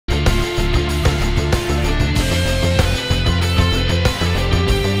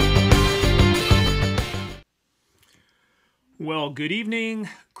Well, good evening,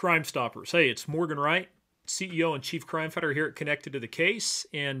 Crime Stoppers. Hey, it's Morgan Wright, CEO and Chief Crime Fighter here at Connected to the Case.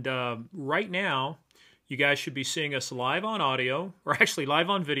 And right now, you guys should be seeing us live on audio, or actually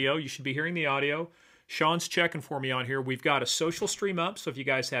live on video. You should be hearing the audio. Sean's checking for me on here. We've got a social stream up, so if you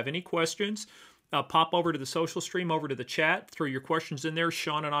guys have any questions, pop over to the social stream, over to the chat, throw your questions in there.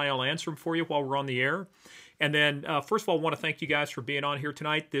 Sean and I will answer them for you while we're on the air. And then, first of all, I want to thank you guys for being on here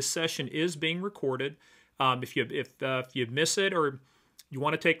tonight. This session is being recorded. If you miss it or you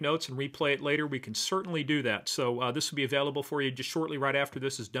want to take notes and replay it later, we can certainly do that. So this will be available for you just shortly right after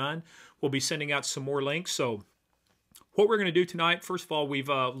this is done. We'll be sending out some more links. So what we're going to do tonight, first of all, we've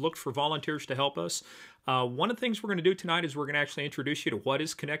looked for volunteers to help us. One of the things we're going to do tonight is we're going to actually introduce you to what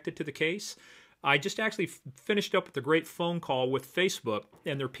is connected to the case. I just actually finished up with a great phone call with Facebook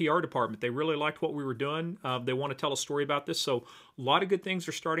and their PR department. They really liked what we were doing. They want to tell a story about this. So a lot of good things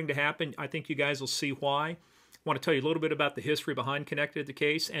are starting to happen. I think you guys will see why. I want to tell you a little bit about the history behind Connected to the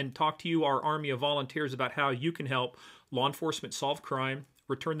Case and talk to you, our army of volunteers, about how you can help law enforcement solve crime,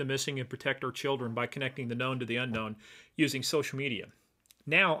 return the missing, and protect our children by connecting the known to the unknown using social media.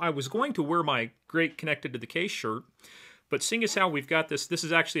 Now, I was going to wear my great Connected to the Case shirt, but seeing as how we've got this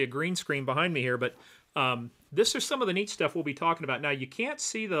is actually a green screen behind me here, but this is some of the neat stuff we'll be talking about. Now, you can't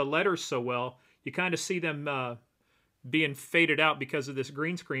see the letters so well. You kind of see them being faded out because of this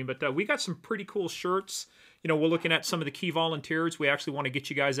green screen, but we got some pretty cool shirts. You know, we're looking at some of the key volunteers. We actually want to get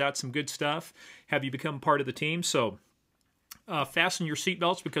you guys out some good stuff, have you become part of the team. So fasten your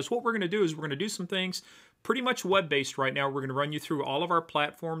seatbelts, because what we're going to do is we're going to do some things pretty much web-based right now. We're going to run you through all of our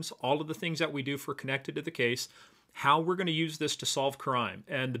platforms, all of the things that we do for Connected to the Case, how we're going to use this to solve crime.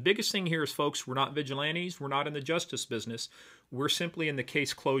 And the biggest thing here is, folks, we're not vigilantes. We're not in the justice business. We're simply in the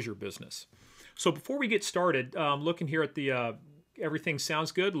case closure business. So before we get started, looking here at the everything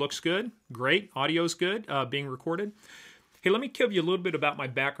sounds good, looks good, great, audio's good, being recorded. Hey, let me give you a little bit about my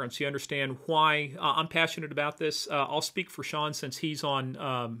background so you understand why I'm passionate about this. I'll speak for Sean since he's on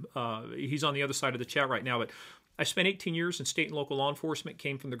the other side of the chat right now, but I spent 18 years in state and local law enforcement,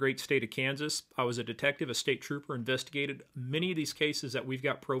 came from the great state of Kansas. I was a detective, a state trooper, investigated many of these cases that we've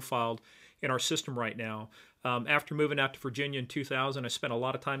got profiled in our system right now. After moving out to Virginia in 2000, I spent a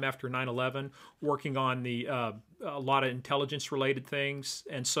lot of time after 9/11 working on a lot of intelligence-related things.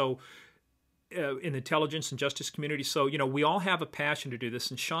 And so in the intelligence and justice community. So, you know, we all have a passion to do this.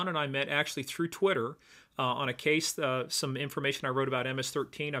 And Sean and I met actually through Twitter on a case, some information I wrote about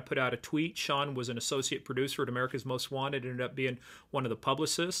MS-13. I put out a tweet. Sean was an associate producer at America's Most Wanted, ended up being one of the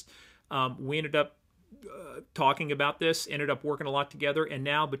publicists. We ended up talking about this, ended up working a lot together. And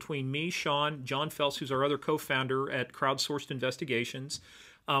now between me, Sean, John Phelps, who's our other co-founder at Crowdsourced Investigations,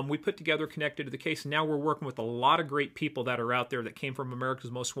 we put together Connected to the Case. And now we're working with a lot of great people that are out there that came from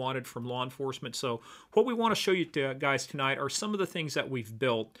America's Most Wanted, from law enforcement. So what we want to show you guys tonight are some of the things that we've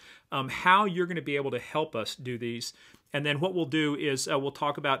built, how you're going to be able to help us do these. And then what we'll do is we'll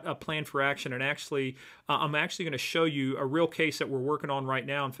talk about a plan for action. And actually, I'm actually going to show you a real case that we're working on right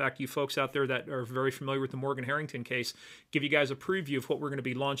now. In fact, you folks out there that are very familiar with the Morgan Harrington case, give you guys a preview of what we're going to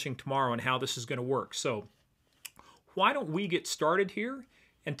be launching tomorrow and how this is going to work. So why don't we get started here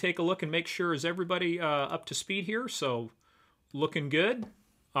and take a look and make sure, is everybody up to speed here? So looking good.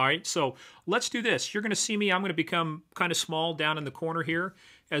 All right, so let's do this. You're going to see me. I'm going to become kind of small down in the corner here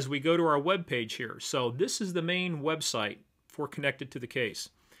as we go to our web page here. So this is the main website for Connected to the Case.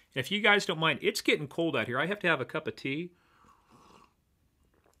 And if you guys don't mind, it's getting cold out here. I have to have a cup of tea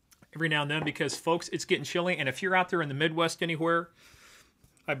every now and then because, folks, it's getting chilly. And if you're out there in the Midwest anywhere,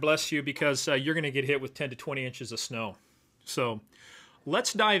 I bless you, because you're going to get hit with 10 to 20 inches of snow. So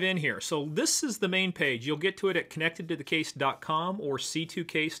let's dive in here. So this is the main page. You'll get to it at connectedtothecase.com or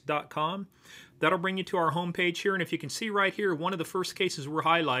c2case.com. That'll bring you to our homepage here. And if you can see right here, one of the first cases we're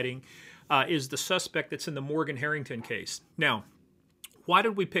highlighting is the suspect that's in the Morgan Harrington case. Now, why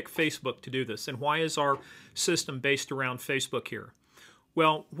did we pick Facebook to do this? And why is our system based around Facebook here?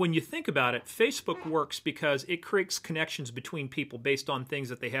 Well, when you think about it, Facebook works because it creates connections between people based on things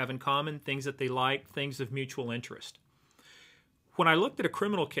that they have in common, things that they like, things of mutual interest. When I looked at a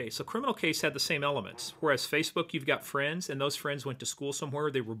criminal case had the same elements. Whereas Facebook, you've got friends, and those friends went to school somewhere,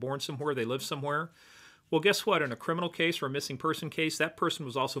 they were born somewhere, they lived somewhere. Well, guess what? In a criminal case or a missing person case, that person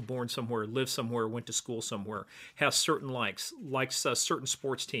was also born somewhere, lived somewhere, went to school somewhere, has certain likes a certain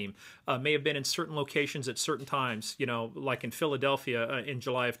sports team, may have been in certain locations at certain times, you know, like in Philadelphia in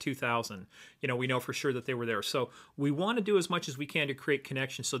July of 2000. You know, we know for sure that they were there. So we want to do as much as we can to create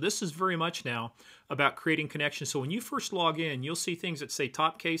connections. So this is very much now about creating connections. So when you first log in, you'll see things that say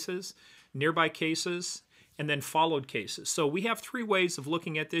top cases, nearby cases, and then followed cases. So we have three ways of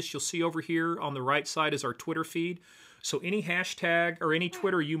looking at this. You'll see over here on the right side is our Twitter feed. So any hashtag or any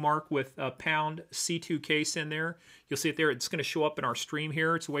Twitter you mark with pound C2 case in there, you'll see it there. It's going to show up in our stream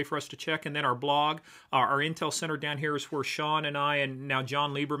here. It's a way for us to check. And then our blog, our Intel Center down here is where Sean and I, and now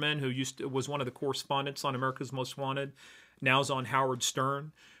John Lieberman, who was one of the correspondents on America's Most Wanted, now is on Howard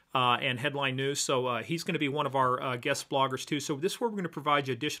Stern and Headline News. So he's going to be one of our guest bloggers too. So this is where we're going to provide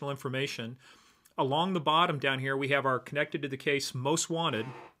you additional information. Along the bottom down here, we have our Connected to the Case Most Wanted,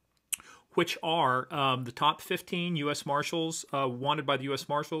 which are the top 15 U.S. Marshals, wanted by the U.S.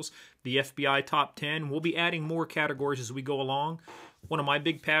 Marshals, the FBI top 10. We'll be adding more categories as we go along. One of my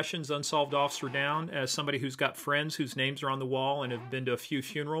big passions, Unsolved Officer Down, as somebody who's got friends whose names are on the wall and have been to a few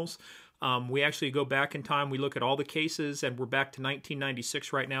funerals. We actually go back in time. We look at all the cases, and we're back to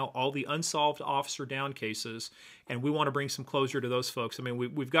 1996 right now, all the unsolved Officer Down cases, and we want to bring some closure to those folks. I mean,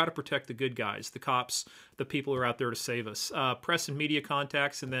 we've got to protect the good guys, the cops, the people who are out there to save us. Press and media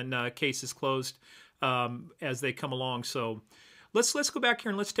contacts, and then cases closed as they come along. So let's go back here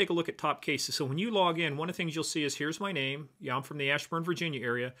and let's take a look at top cases. So when you log in, one of the things you'll see is here's my name. Yeah, I'm from the Ashburn, Virginia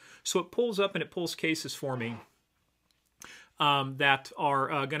area. So it pulls up and it pulls cases for me that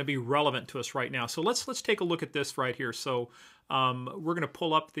are going to be relevant to us right now. So let's take a look at this right here. So we're going to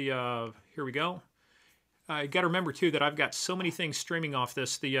pull up the, here we go. I got to remember too that I've got so many things streaming off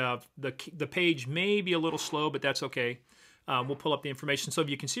this. The page may be a little slow, but that's okay. We'll pull up the information. So if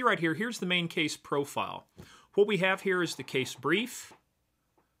you can see right here, here's the main case profile. What we have here is the case brief,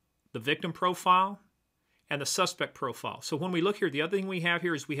 the victim profile, and the suspect profile. So when we look here, the other thing we have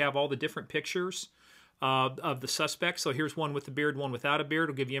here is we have all the different pictures of the suspects. So here's one with a beard, one without a beard.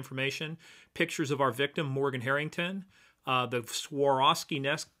 It'll give you information. Pictures of our victim, Morgan Harrington. The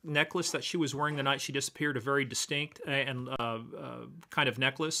Swarovski necklace that she was wearing the night she disappeared, a very distinct and kind of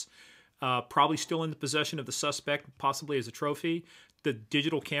necklace. Probably still in the possession of the suspect, possibly as a trophy. The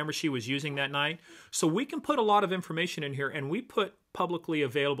digital camera she was using that night. So we can put a lot of information in here, and we put publicly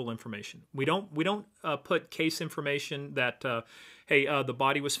available information. We don't put case information that hey, the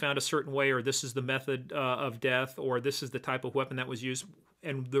body was found a certain way, or this is the method of death, or this is the type of weapon that was used.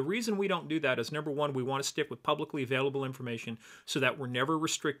 And the reason we don't do that is, number one, we want to stick with publicly available information so that we're never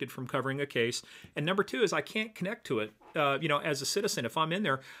restricted from covering a case. And number two is I can't connect to it. You know, as a citizen, if I'm in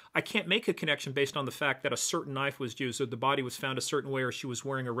there, I can't make a connection based on the fact that a certain knife was used, or the body was found a certain way, or she was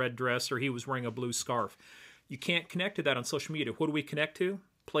wearing a red dress, or he was wearing a blue scarf. You can't connect to that on social media. What do we connect to?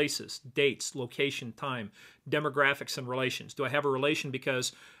 Places, dates, location, time, demographics, and relations. Do I have a relation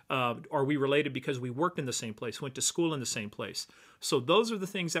because, are we related because we worked in the same place, went to school in the same place? So those are the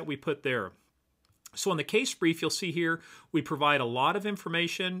things that we put there. So on the case brief, you'll see here, we provide a lot of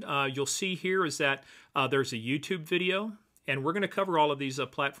information. You'll see here is that there's a YouTube video, and we're going to cover all of these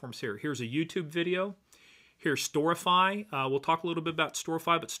platforms here. Here's a YouTube video. Here's Storify. We'll talk a little bit about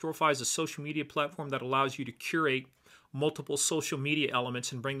Storify, but Storify is a social media platform that allows you to curate multiple social media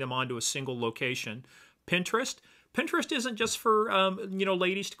elements and bring them onto a single location. Pinterest. Pinterest isn't just for you know,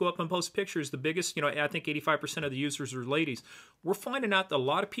 ladies to go up and post pictures. The biggest, you know, I think 85% of the users are ladies. We're finding out that a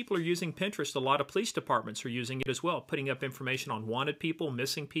lot of people are using Pinterest. A lot of police departments are using it as well, putting up information on wanted people,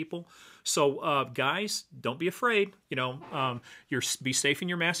 missing people. So guys, don't be afraid. You know, be safe in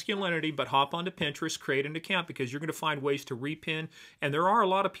your masculinity, but hop onto Pinterest, create an account, because you're going to find ways to repin. And there are a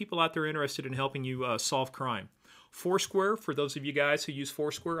lot of people out there interested in helping you solve crime. Foursquare, for those of you guys who use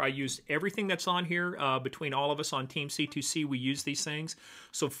Foursquare, I use everything that's on here. Between all of us on Team C2C, we use these things.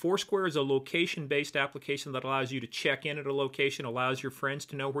 So Foursquare is a location-based application that allows you to check in at a location, allows your friends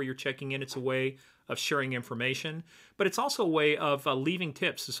to know where you're checking in. It's a way of sharing information, but it's also a way of leaving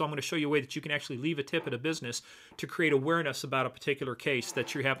tips. So I'm going to show you a way that you can actually leave a tip at a business to create awareness about a particular case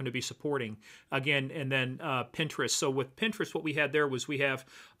that you happen to be supporting. Again, and then Pinterest. So with Pinterest, what we had there was we have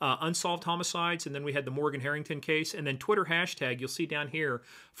unsolved homicides, and then we had the Morgan Harrington case, and then Twitter hashtag. You'll see down here,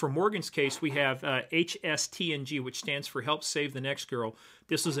 for Morgan's case, we have HSTNG, which stands for Help Save the Next Girl.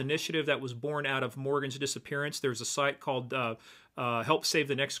 This is an initiative that was born out of Morgan's disappearance. There's a site called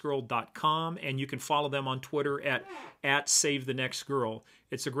helpsavethenextgirl.com, and you can follow them on Twitter at @SaveTheNextGirl.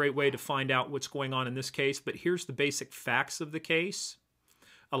 It's a great way to find out what's going on in this case, but here's the basic facts of the case.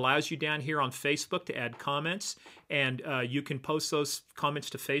 Allows you down here on Facebook to add comments, and you can post those comments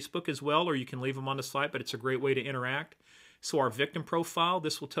to Facebook as well, or you can leave them on the site, but it's a great way to interact. So our victim profile,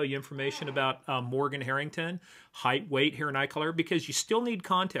 this will tell you information about Morgan Harrington, height, weight, hair, and eye color, because you still need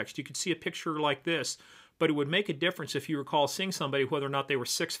context. You could see a picture like this, but it would make a difference if you recall seeing somebody, whether or not they were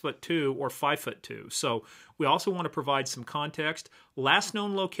 6'2" or 5'2". So We also want to provide some context. Last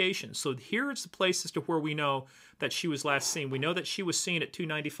known location. So here is the place as to where we know that she was last seen. We know that she was seen at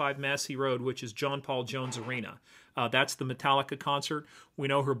 295 Massey Road, which is John Paul Jones Arena. That's the Metallica concert. We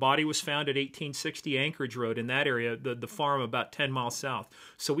know her body was found at 1860 Anchorage Road in that area, the farm about 10 miles south.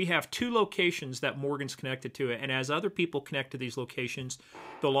 So we have two locations that Morgan's connected to, and as other people connect to these locations,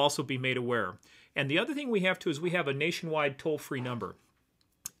 they'll also be made aware. And the other thing we have too is we have a nationwide toll-free number,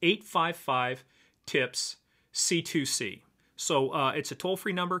 855-TIPS C2C. So it's a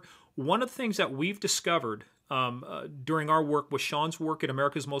toll-free number. One of the things that we've discovered during our work with Sean's work at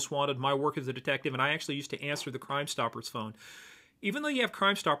America's Most Wanted, my work as a detective, and I actually used to answer the Crime Stoppers phone. Even though you have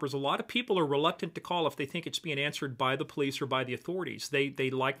Crime Stoppers, a lot of people are reluctant to call if they think it's being answered by the police or by the authorities. They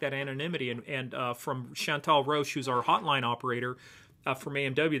like that anonymity. And from Chantal Roche, who's our hotline operator from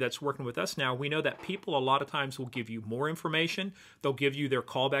AMW that's working with us now, we know that people a lot of times will give you more information. They'll give you their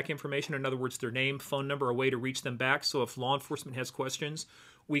callback information. In other words, their name, phone number, a way to reach them back. So if law enforcement has questions,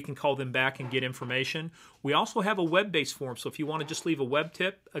 we can call them back and get information. We also have a web-based form, so if you want to just leave a web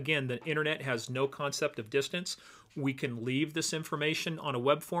tip, again, the internet has no concept of distance. We can leave this information on a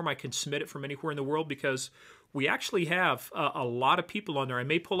web form. I can submit it from anywhere in the world because we actually have a lot of people on there. I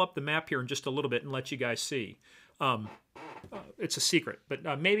may pull up the map here in just a little bit and let you guys see. It's a secret,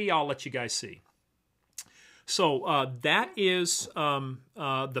 but maybe I'll let you guys see. So that is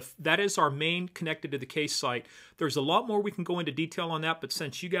our main connected to the case site. There's a lot more we can go into detail on that, but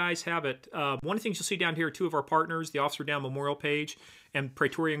since you guys have it, one of the things you'll see down here are two of our partners, the Officer Down Memorial Page and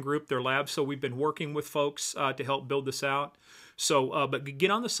Praetorian Group, their labs. So we've been working with folks to help build this out. So, but get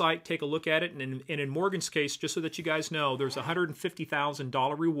on the site, take a look at it, and in Morgan's case, just so that you guys know, there's a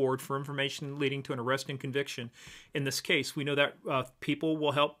 $150,000 reward for information leading to an arrest and conviction. In this case, we know that people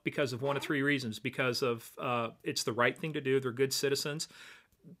will help because of one of three reasons. Because of it's the right thing to do, they're good citizens.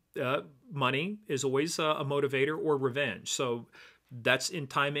 Money is always a motivator, or revenge. So that's in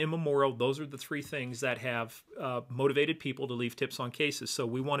time immemorial. Those are the three things that have motivated people to leave tips on cases. So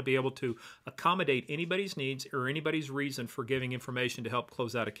we want to be able to accommodate anybody's needs or anybody's reason for giving information to help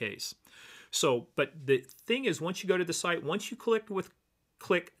close out a case. So, but the thing is, once you go to the site, once you click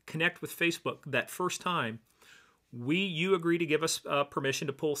connect with Facebook that first time, you agree to give us permission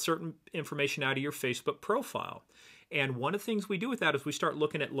to pull certain information out of your Facebook profile. And one of the things we do with that is we start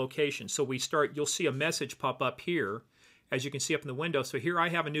looking at location. So you'll see a message pop up here, as you can see up in the window. So here I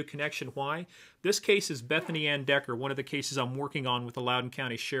have a new connection. Why? This case is Bethany Ann Decker, one of the cases I'm working on with the Loudoun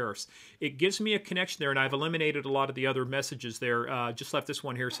County Sheriffs. It gives me a connection there, and I've eliminated a lot of the other messages there. Just left this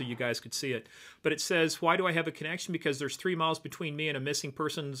one here so you guys could see it. But it says, why do I have a connection? Because there's 3 miles between me and a missing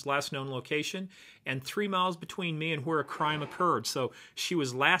person's last known location, and 3 miles between me and where a crime occurred. So she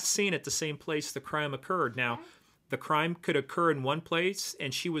was last seen at the same place the crime occurred. Now, the crime could occur in one place,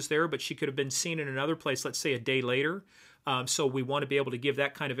 and she was there, but she could have been seen in another place, let's say a day later. So we want to be able to give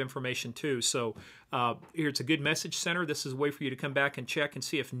that kind of information too. So here it's a good message center. This is a way for you to come back and check and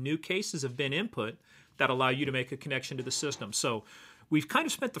see if new cases have been input that allow you to make a connection to the system. So we've kind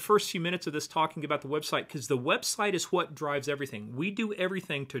of spent the first few minutes of this talking about the website because the website is what drives everything. We do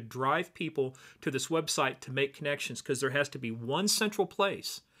everything to drive people to this website to make connections because there has to be one central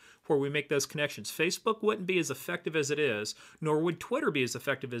place where we make those connections. Facebook wouldn't be as effective as it is, nor would Twitter be as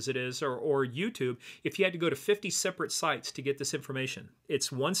effective as it is, or YouTube, if you had to go to 50 separate sites to get this information.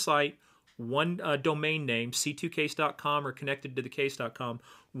 It's one site, one domain name, c2case.com or connectedtothecase.com,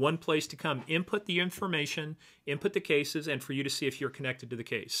 one place to come, input the information, input the cases, and for you to see if you're connected to the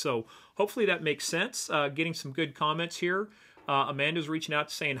case. So hopefully that makes sense. Getting some good comments here. Amanda's reaching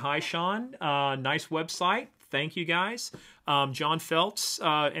out saying, hi, Sean. Nice website. Thank you, guys. John Feltz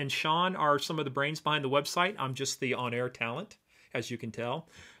and Sean are some of the brains behind the website. I'm just the on-air talent, as you can tell.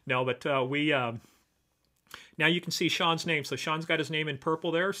 No, but now you can see Sean's name. So Sean's got his name in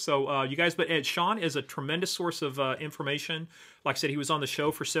purple there. So you guys, but Sean is a tremendous source of information. Like I said, he was on the show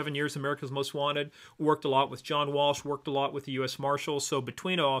for 7 years, America's Most Wanted, worked a lot with John Walsh, worked a lot with the U.S. Marshals. So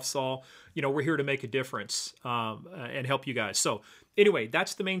between us all, we're here to make a difference and help you guys. So anyway,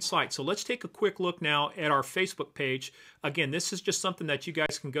 that's the main site. So let's take a quick look now at our Facebook page. Again, this is just something that you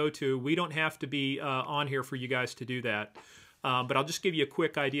guys can go to. We don't have to be on here for you guys to do that. But I'll just give you a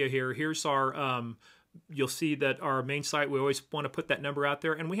quick idea here. Here's our... you'll see that our main site, we always want to put that number out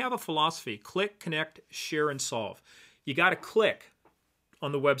there. And we have a philosophy: click, connect, share, and solve. You got to click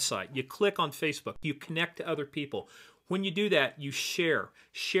on the website. You click on Facebook. You connect to other people. When you do that, you share.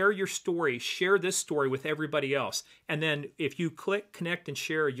 Share your story. Share this story with everybody else. And then if you click, connect, and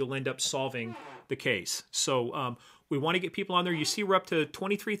share, you'll end up solving the case. So We want to get people on there. You see we're up to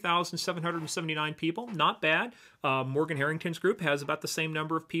 23,779 people. Not bad. Morgan Harrington's group has about the same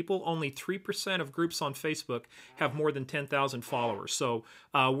number of people. Only 3% of groups on Facebook have more than 10,000 followers. So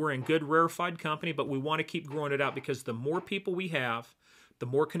we're in good, rarefied company, but we want to keep growing it out because the more people we have, the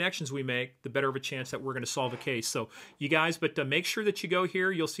more connections we make, the better of a chance that we're going to solve a case. So you guys, but make sure that you go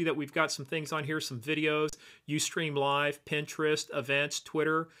here. You'll see that we've got some things on here, some videos, Ustream Live, Pinterest, events,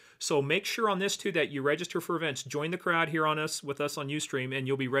 Twitter. So make sure on this too that you register for events. Join the crowd here with us on Ustream, and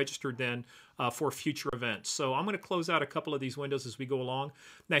you'll be registered then for future events. So I'm going to close out a couple of these windows as we go along.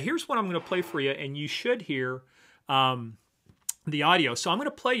 Now here's what I'm going to play for you, and you should hear the audio. So I'm going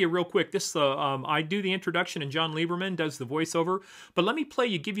to play you real quick. This I do the introduction and John Lieberman does the voiceover, but let me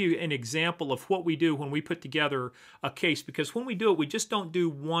give you an example of what we do when we put together a case, because when we do it, we just don't do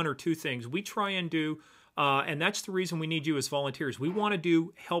one or two things. We try and do, and that's the reason we need you as volunteers. We want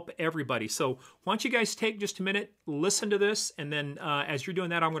to help everybody. So why don't you guys take just a minute, listen to this, and then as you're doing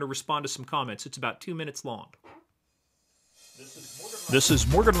that, I'm going to respond to some comments. It's about 2 minutes long. This is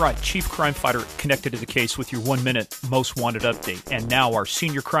Morgan Wright, Chief Crime Fighter, connected to the case with your 1 minute most wanted update. And now our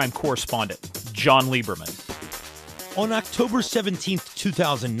senior crime correspondent, John Lieberman. On October 17,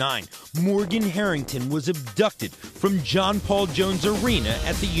 2009, Morgan Harrington was abducted from John Paul Jones Arena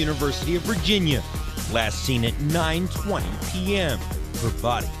at the University of Virginia. Last seen at 9:20 p.m. Her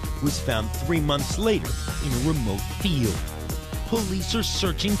body was found 3 months later in a remote field. Police are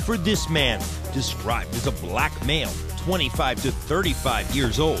searching for this man, described as a black male, 25 to 35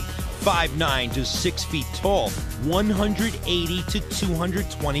 years old, 5'9" to 6 feet tall, 180 to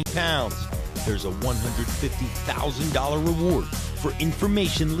 220 pounds. There's a $150,000 reward for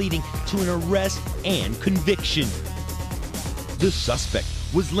information leading to an arrest and conviction. The suspect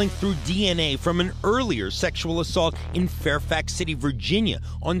was linked through DNA from an earlier sexual assault in Fairfax City, Virginia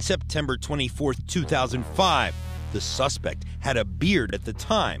on September 24, 2005. The suspect had a beard at the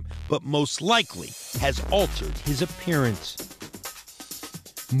time, but most likely has altered his appearance.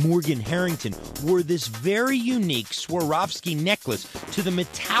 Morgan Harrington wore this very unique Swarovski necklace to the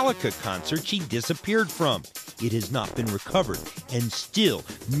Metallica concert she disappeared from. It has not been recovered and still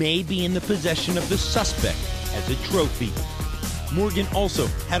may be in the possession of the suspect as a trophy. Morgan also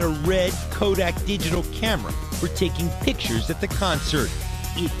had a red Kodak digital camera for taking pictures at the concert.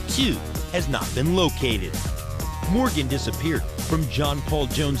 It too has not been located. Morgan disappeared from John Paul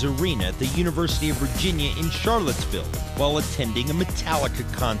Jones Arena at the University of Virginia in Charlottesville while attending a Metallica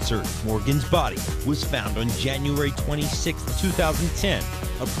concert. Morgan's body was found on January 26, 2010,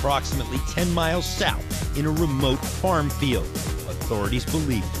 approximately 10 miles south in a remote farm field. Authorities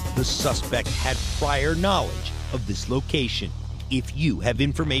believe the suspect had prior knowledge of this location. If you have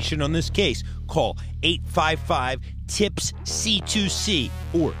information on this case, call 855-TIPS-C2C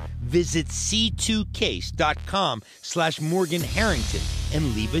or visit c2case.com/Morgan Harrington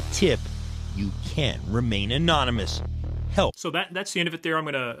and leave a tip. You can remain anonymous. Help. So that's the end of it there. I'm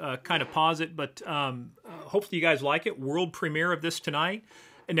going to kind of pause it, but hopefully you guys like it. World premiere of this tonight.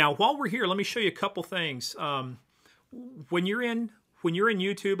 And now while we're here, let me show you a couple things. When you're in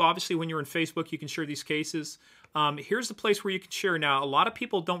YouTube, obviously when you're in Facebook, you can share these cases. Here's the place where you can share. Now, a lot of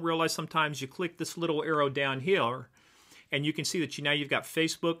people don't realize sometimes you click this little arrow down here, and you can see that now you've got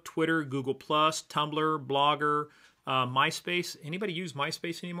Facebook, Twitter, Google+, Tumblr, Blogger, MySpace. Anybody use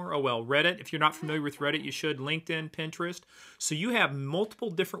MySpace anymore? Oh, well, Reddit. If you're not familiar with Reddit, you should. LinkedIn, Pinterest. So you have multiple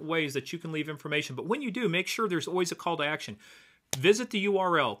different ways that you can leave information. But when you do, make sure there's always a call to action. Visit the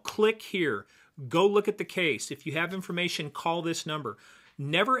URL. Click here. Go look at the case. If you have information, call this number.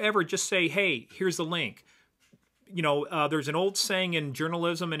 Never, ever just say, hey, here's the link. You know, there's an old saying in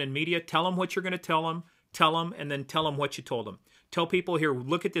journalism and in media, tell them what you're going to tell them, and then tell them what you told them. Tell people here,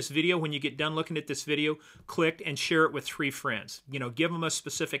 look at this video. When you get done looking at this video, click and share it with 3 friends. You know, give them a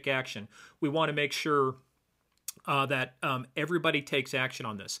specific action. We want to make sure that everybody takes action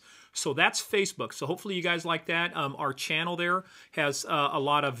on this. So that's Facebook. So hopefully you guys like that. Our channel there has a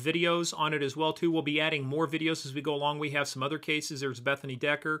lot of videos on it as well too. We'll be adding more videos as we go along. We have some other cases. There's Bethany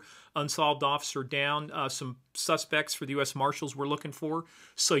Decker, unsolved officer down, some suspects for the U.S. Marshals we're looking for.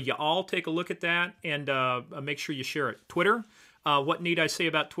 So you all take a look at that and make sure you share it. Twitter. What need I say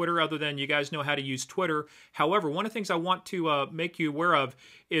about Twitter other than you guys know how to use Twitter? However, one of the things I want to make you aware of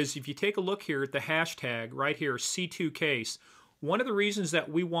is if you take a look here at the hashtag right here, C2Case, one of the reasons that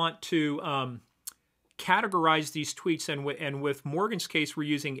we want to categorize these tweets, and with Morgan's case, we're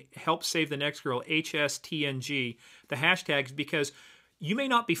using Help Save the Next Girl, HSTNG, the hashtags, because you may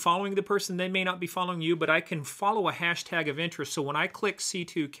not be following the person, they may not be following you, but I can follow a hashtag of interest. So when I click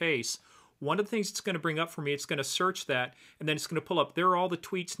C2Case, one of the things it's going to bring up for me, it's going to search that, and then it's going to pull up. There are all the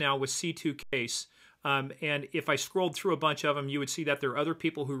tweets now with C2Case And if I scrolled through a bunch of them, you would see that there are other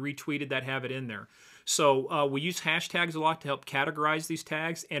people who retweeted that have it in there. So we use hashtags a lot to help categorize these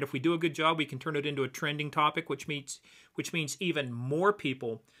tags. And if we do a good job, we can turn it into a trending topic, which means even more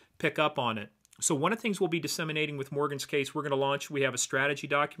people pick up on it. So one of the things we'll be disseminating with Morgan's case, we're going to launch, we have a strategy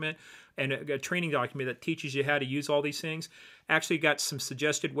document and a training document that teaches you how to use all these things. Actually got some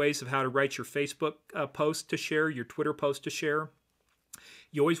suggested ways of how to write your Facebook post to share, your Twitter post to share.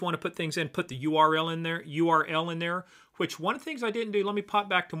 You always want to put things in, put the URL in there, which one of the things I didn't do, let me pop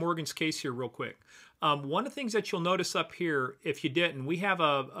back to Morgan's case here real quick. One of the things that you'll notice up here, if you didn't, we have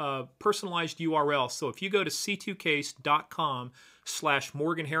a personalized URL. So if you go to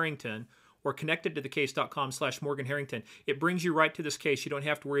c2case.com/Morgan Harrington, or connectedtothecase.com/Morgan Harrington, it brings you right to this case. You don't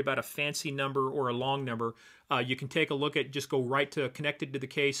have to worry about a fancy number or a long number. You can take a look at, just go right to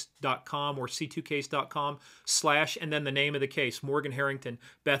connectedtothecase.com or c2case.com/ and then the name of the case, Morgan Harrington,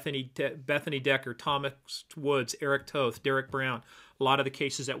 Bethany Decker, Thomas Woods, Eric Toth, Derek Brown, a lot of the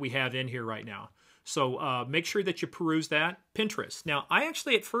cases that we have in here right now. So make sure that you peruse that. Pinterest. Now, I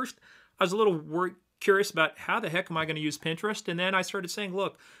actually at first, I was a little curious about how the heck am I going to use Pinterest, and then I started saying,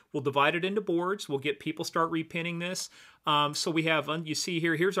 look, we'll divide it into boards. We'll get people start repinning this. So we have, you see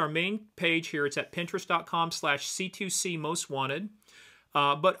here, here's our main page here. It's at pinterest.com/C2C Most Wanted.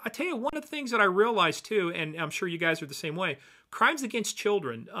 But I tell you, one of the things that I realized too, and I'm sure you guys are the same way, crimes against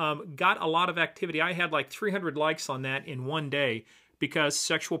children got a lot of activity. I had like 300 likes on that in one day, because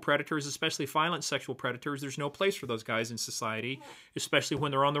sexual predators, especially violent sexual predators, there's no place for those guys in society, especially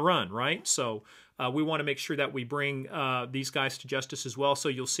when they're on the run, right? So we want to make sure that we bring these guys to justice as well. So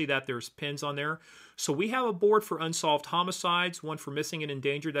you'll see that there's pins on there. So we have a board for unsolved homicides, one for missing and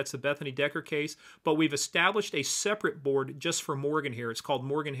endangered. That's the Bethany Decker case. But we've established a separate board just for Morgan here. It's called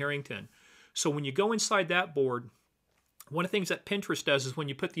Morgan Harrington. So when you go inside that board, one of the things that Pinterest does is when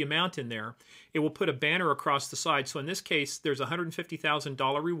you put the amount in there, it will put a banner across the side. So in this case, there's a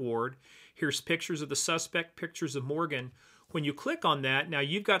 $150,000 reward. Here's pictures of the suspect, pictures of Morgan. When you click on that, now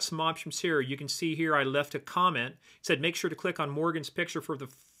you've got some options here. You can see here I left a comment. It said make sure to click on Morgan's picture for the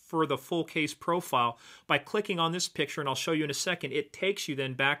full case profile. By clicking on this picture, and I'll show you in a second, it takes you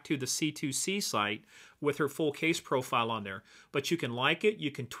then back to the C2C site with her full case profile on there. But you can like it, you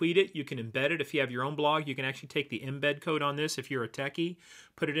can tweet it, you can embed it. If you have your own blog, you can actually take the embed code on this if you're a techie,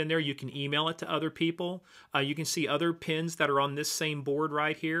 put it in there. You can email it to other people. You can see other pins that are on this same board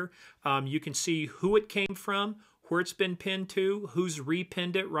right here. You can see who it came from, where it's been pinned to, who's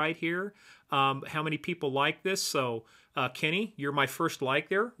repinned it right here, how many people like this. So Kenny, you're my first like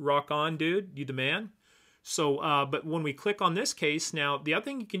there. Rock on, dude. You the man. So, but when we click on this case, now the other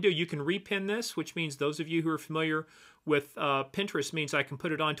thing you can do, you can repin this, which means those of you who are familiar with Pinterest means I can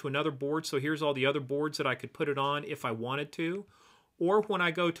put it onto another board. So here's all the other boards that I could put it on if I wanted to. Or when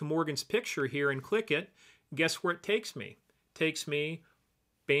I go to Morgan's picture here and click it, guess where it takes me? It takes me,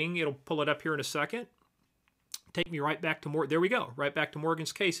 bing, it'll pull it up here in a second. Take me right back to there we go, right back to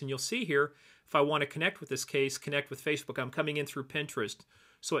Morgan's case. And you'll see here, if I want to connect with this case, connect with Facebook, I'm coming in through Pinterest.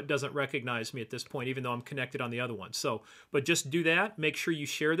 So it doesn't recognize me at this point, even though I'm connected on the other one. So, but just do that. Make sure you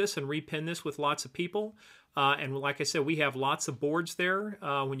share this and repin this with lots of people. And like I said, we have lots of boards there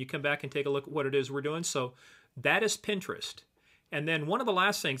when you come back and take a look at what it is we're doing. So that is Pinterest. And then one of the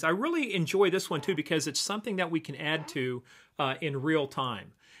last things, I really enjoy this one too because it's something that we can add to in real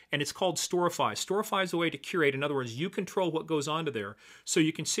time. And it's called Storify. Storify is a way to curate. In other words, you control what goes onto there. So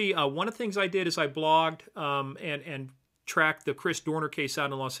you can see one of the things I did is I blogged and tracked the Chris Dorner case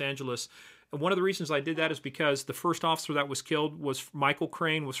out in Los Angeles. And one of the reasons I did that is because the first officer that was killed was Michael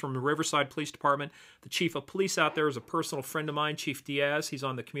Crane, was from the Riverside Police Department. The chief of police out there is a personal friend of mine, Chief Diaz. He's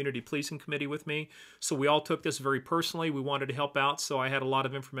on the community policing committee with me. So we all took this very personally. We wanted to help out, so I had a lot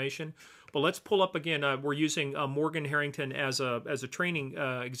of information. But let's pull up again. We're using Morgan Harrington as a training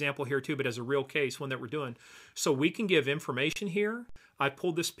example here too, but as a real case, one that we're doing. So we can give information here. I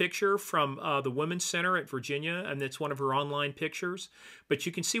pulled this picture from the Women's Center at Virginia, and it's one of her online pictures. But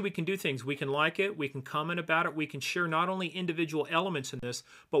you can see we can do things. We can like it. We can comment about it. We can share not only individual elements in this,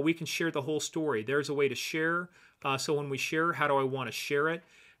 but we can share the whole story. There's a way to share. So when we share, how do I want to share it?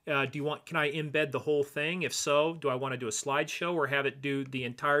 Can I embed the whole thing? If so, do I want to do a slideshow or have it do the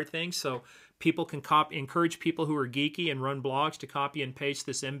entire thing so people can encourage people who are geeky and run blogs to copy and paste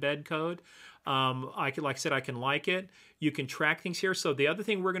this embed code? Like I said, I can like it. You can track things here. So the other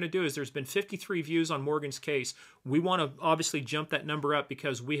thing we're going to do is there's been 53 views on Morgan's case. We want to obviously jump that number up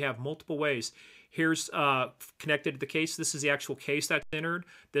because we have multiple ways. Here's connected to the case. This is the actual case that's entered.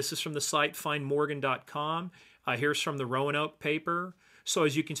 This is from the site findmorgan.com. Here's from the Roanoke paper. So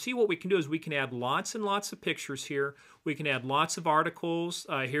as you can see, what we can do is we can add lots and lots of pictures here. We can add lots of articles.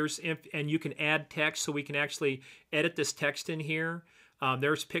 And you can add text, so we can actually edit this text in here.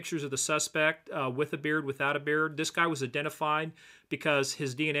 There's pictures of the suspect with a beard, without a beard. This guy was identified because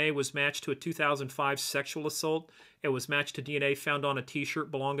his DNA was matched to a 2005 sexual assault. It was matched to DNA found on a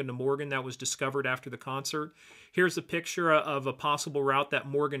T-shirt belonging to Morgan that was discovered after the concert. Here's a picture of a possible route that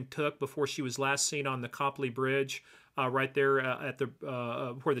Morgan took before she was last seen on the Copley Bridge, right there at the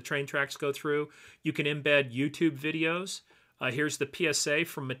where the train tracks go through. You can embed YouTube videos. Here's the PSA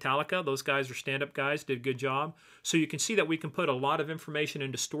from Metallica. Those guys are stand-up guys, did a good job. So you can see that we can put a lot of information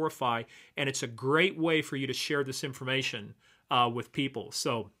into Storify, and it's a great way for you to share this information with people.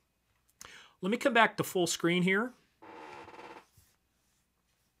 So let me come back to full screen here.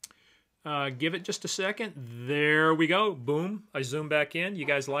 Give it just a second. There we go. Boom. I zoom back in. You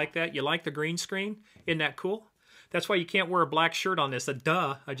guys like that? You like the green screen? Isn't that cool? That's why you can't wear a black shirt on this.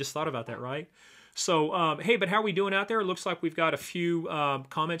 Duh. I just thought about that, right? So, hey, but how are we doing out there? It looks like we've got a few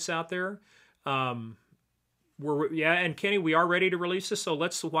comments out there. Yeah, and Kenny, we are ready to release this. So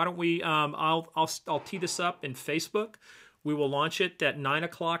why don't we? I'll tee this up in Facebook. We will launch it at 9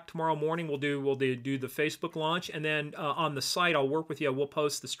 o'clock tomorrow morning. We'll do the Facebook launch, and then on the site, I'll work with you. We'll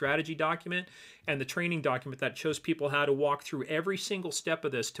post the strategy document and the training document that shows people how to walk through every single step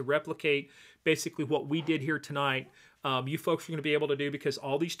of this to replicate basically what we did here tonight. You folks are going to be able to do, because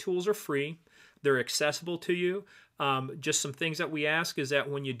all these tools are free. They're accessible to you. Just some things that we ask is that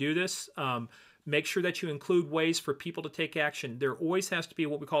when you do this, make sure that you include ways for people to take action. There always has to be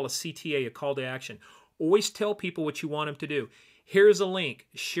what we call a CTA, a call to action. Always tell people what you want them to do. Here's a link.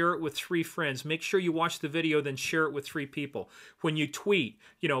 Share it with 3 friends. Make sure you watch the video, then share it with 3 people. When you tweet,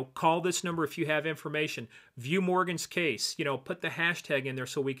 call this number if you have information. View Morgan's case. Put the hashtag in there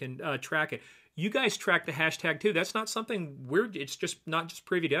so we can track it. You guys track the hashtag too. That's not something weird. It's just not just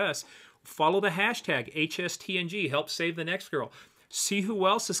privy to us. Follow the hashtag HSTNG. Help save the next girl. See who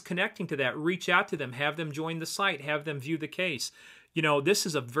else is connecting to that. Reach out to them. Have them join the site. Have them view the case. This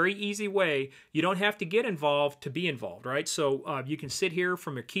is a very easy way. You don't have to get involved to be involved, right? So you can sit here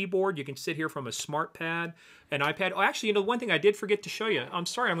from your keyboard. You can sit here from a smart pad, an iPad. Oh, actually, one thing I did forget to show you. I'm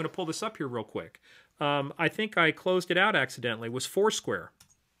sorry. I'm going to pull this up here real quick. I think I closed it out accidentally. It was Foursquare.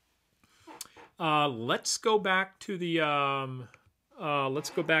 Let's go back to the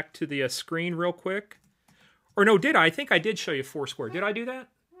screen real quick. Or no, did I? I think I did show you Foursquare. Did I do that?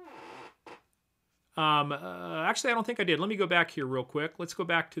 Actually, I don't think I did. Let me go back here real quick. Let's go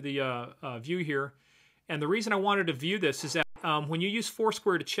back to the view here. And the reason I wanted to view this is that when you use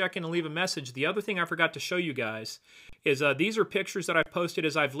Foursquare to check in and leave a message, the other thing I forgot to show you guys is these are pictures that I've posted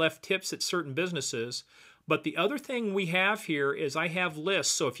as I've left tips at certain businesses. But the other thing we have here is I have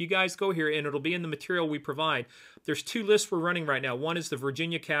lists. So if you guys go here, and it'll be in the material we provide, there's 2 lists we're running right now. One is the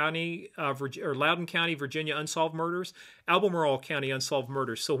Virginia County, or Loudoun County, Virginia Unsolved Murders, Albemarle County Unsolved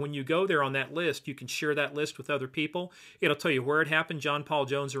Murders. So when you go there on that list, you can share that list with other people. It'll tell you where it happened, John Paul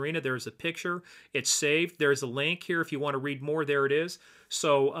Jones Arena. There's a picture. It's saved. There's a link here if you want to read more. There it is.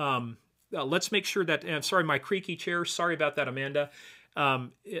 So let's make sure that, I'm sorry, my creaky chair. Sorry about that, Amanda.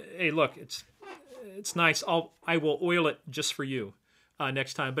 Hey, look, it's nice. I will oil it just for you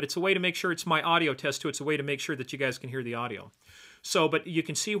next time. But it's a way to make sure it's my audio test too. It's a way to make sure that you guys can hear the audio. So, but you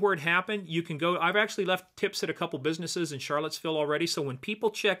can see where it happened. You can go. I've actually left tips at a couple businesses in Charlottesville already. So when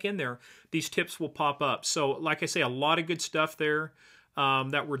people check in there, these tips will pop up. So like I say, a lot of good stuff there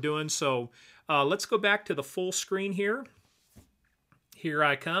that we're doing. So let's go back to the full screen here. Here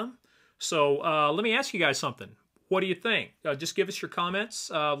I come. So let me ask you guys something. What do you think? Just give us your comments.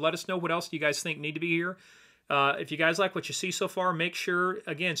 Let us know what else you guys think need to be here. If you guys like what you see so far, make sure,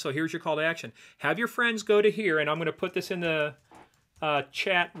 again, so here's your call to action. Have your friends go to here, and I'm going to put this in the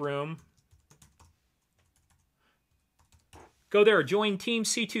chat room. Go there, join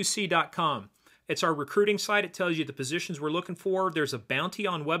teamc2c.com. It's our recruiting site. It tells you the positions we're looking for. There's a bounty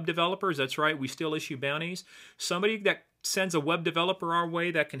on web developers. That's right, we still issue bounties. Somebody that sends a web developer our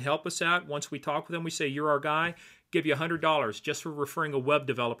way that can help us out, once we talk with them, we say, you're our guy, give you $100 just for referring a web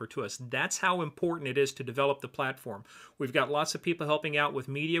developer to us. That's how important it is to develop the platform. We've got lots of people helping out with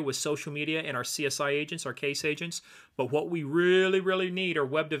media, with social media, and our CSI agents, our case agents. But what we really, really need are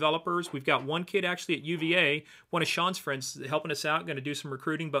web developers. We've got one kid actually at UVA, one of Sean's friends, helping us out, going to do some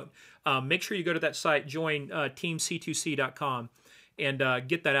recruiting. But make sure you go to that site, join teamc2c.com. and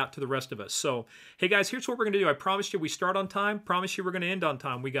get that out to the rest of us. So, hey guys, here's what we're going to do. I promised you we start on time. Promise you we're going to end on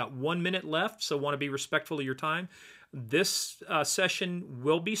time. We got 1 minute left, so want to be respectful of your time. This session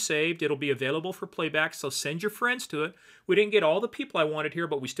will be saved. It'll be available for playback, so send your friends to it. We didn't get all the people I wanted here,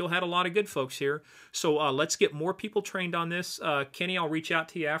 but we still had a lot of good folks here. So let's get more people trained on this. Kenny, I'll reach out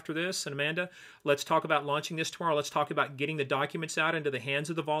to you after this, and Amanda, let's talk about launching this tomorrow. Let's talk about getting the documents out into the hands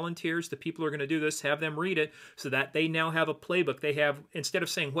of the volunteers, the people who are going to do this, have them read it so that they now have a playbook. They have, instead of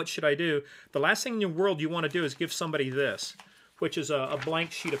saying, what should I do? The last thing in the world you want to do is give somebody this, which is a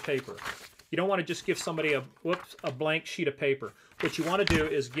blank sheet of paper. You don't want to just give somebody a blank sheet of paper. What you want to do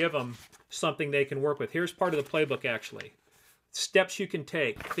is give them something they can work with. Here's part of the playbook, actually. Steps you can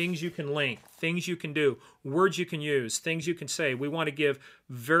take, things you can link, things you can do, words you can use, things you can say. We want to give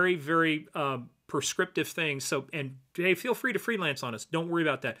very, very prescriptive things. So, and hey, feel free to freelance on us. Don't worry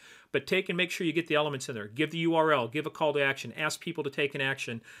about that. But take and make sure you get the elements in there. Give the URL, give a call to action, ask people to take an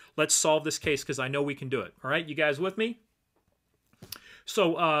action. Let's solve this case because I know we can do it. All right, you guys with me?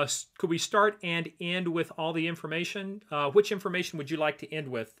 So could we start and end with all the information? Which information would you like to end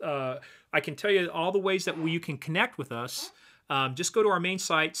with? I can tell you all the ways that you can connect with us. Just go to our main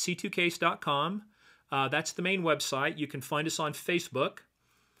site, c2case.com. That's the main website. You can find us on Facebook.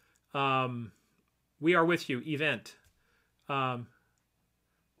 We Are With You event. I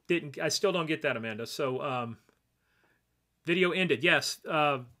still don't get that, Amanda. So video ended. Yes.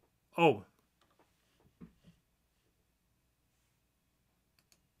 Oh.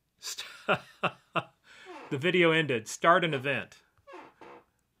 The video ended. Start an event.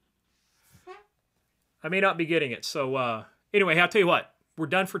 I may not be getting it. So anyway, I'll tell you what. We're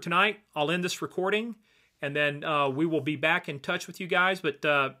done for tonight. I'll end this recording, and then we will be back in touch with you guys. But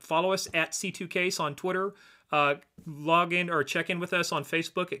follow us at C2Case on Twitter. Log in or check in with us on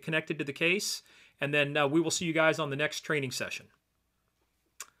Facebook at Connected to the Case. And then we will see you guys on the next training session.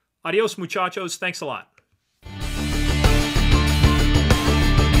 Adios, muchachos. Thanks a lot.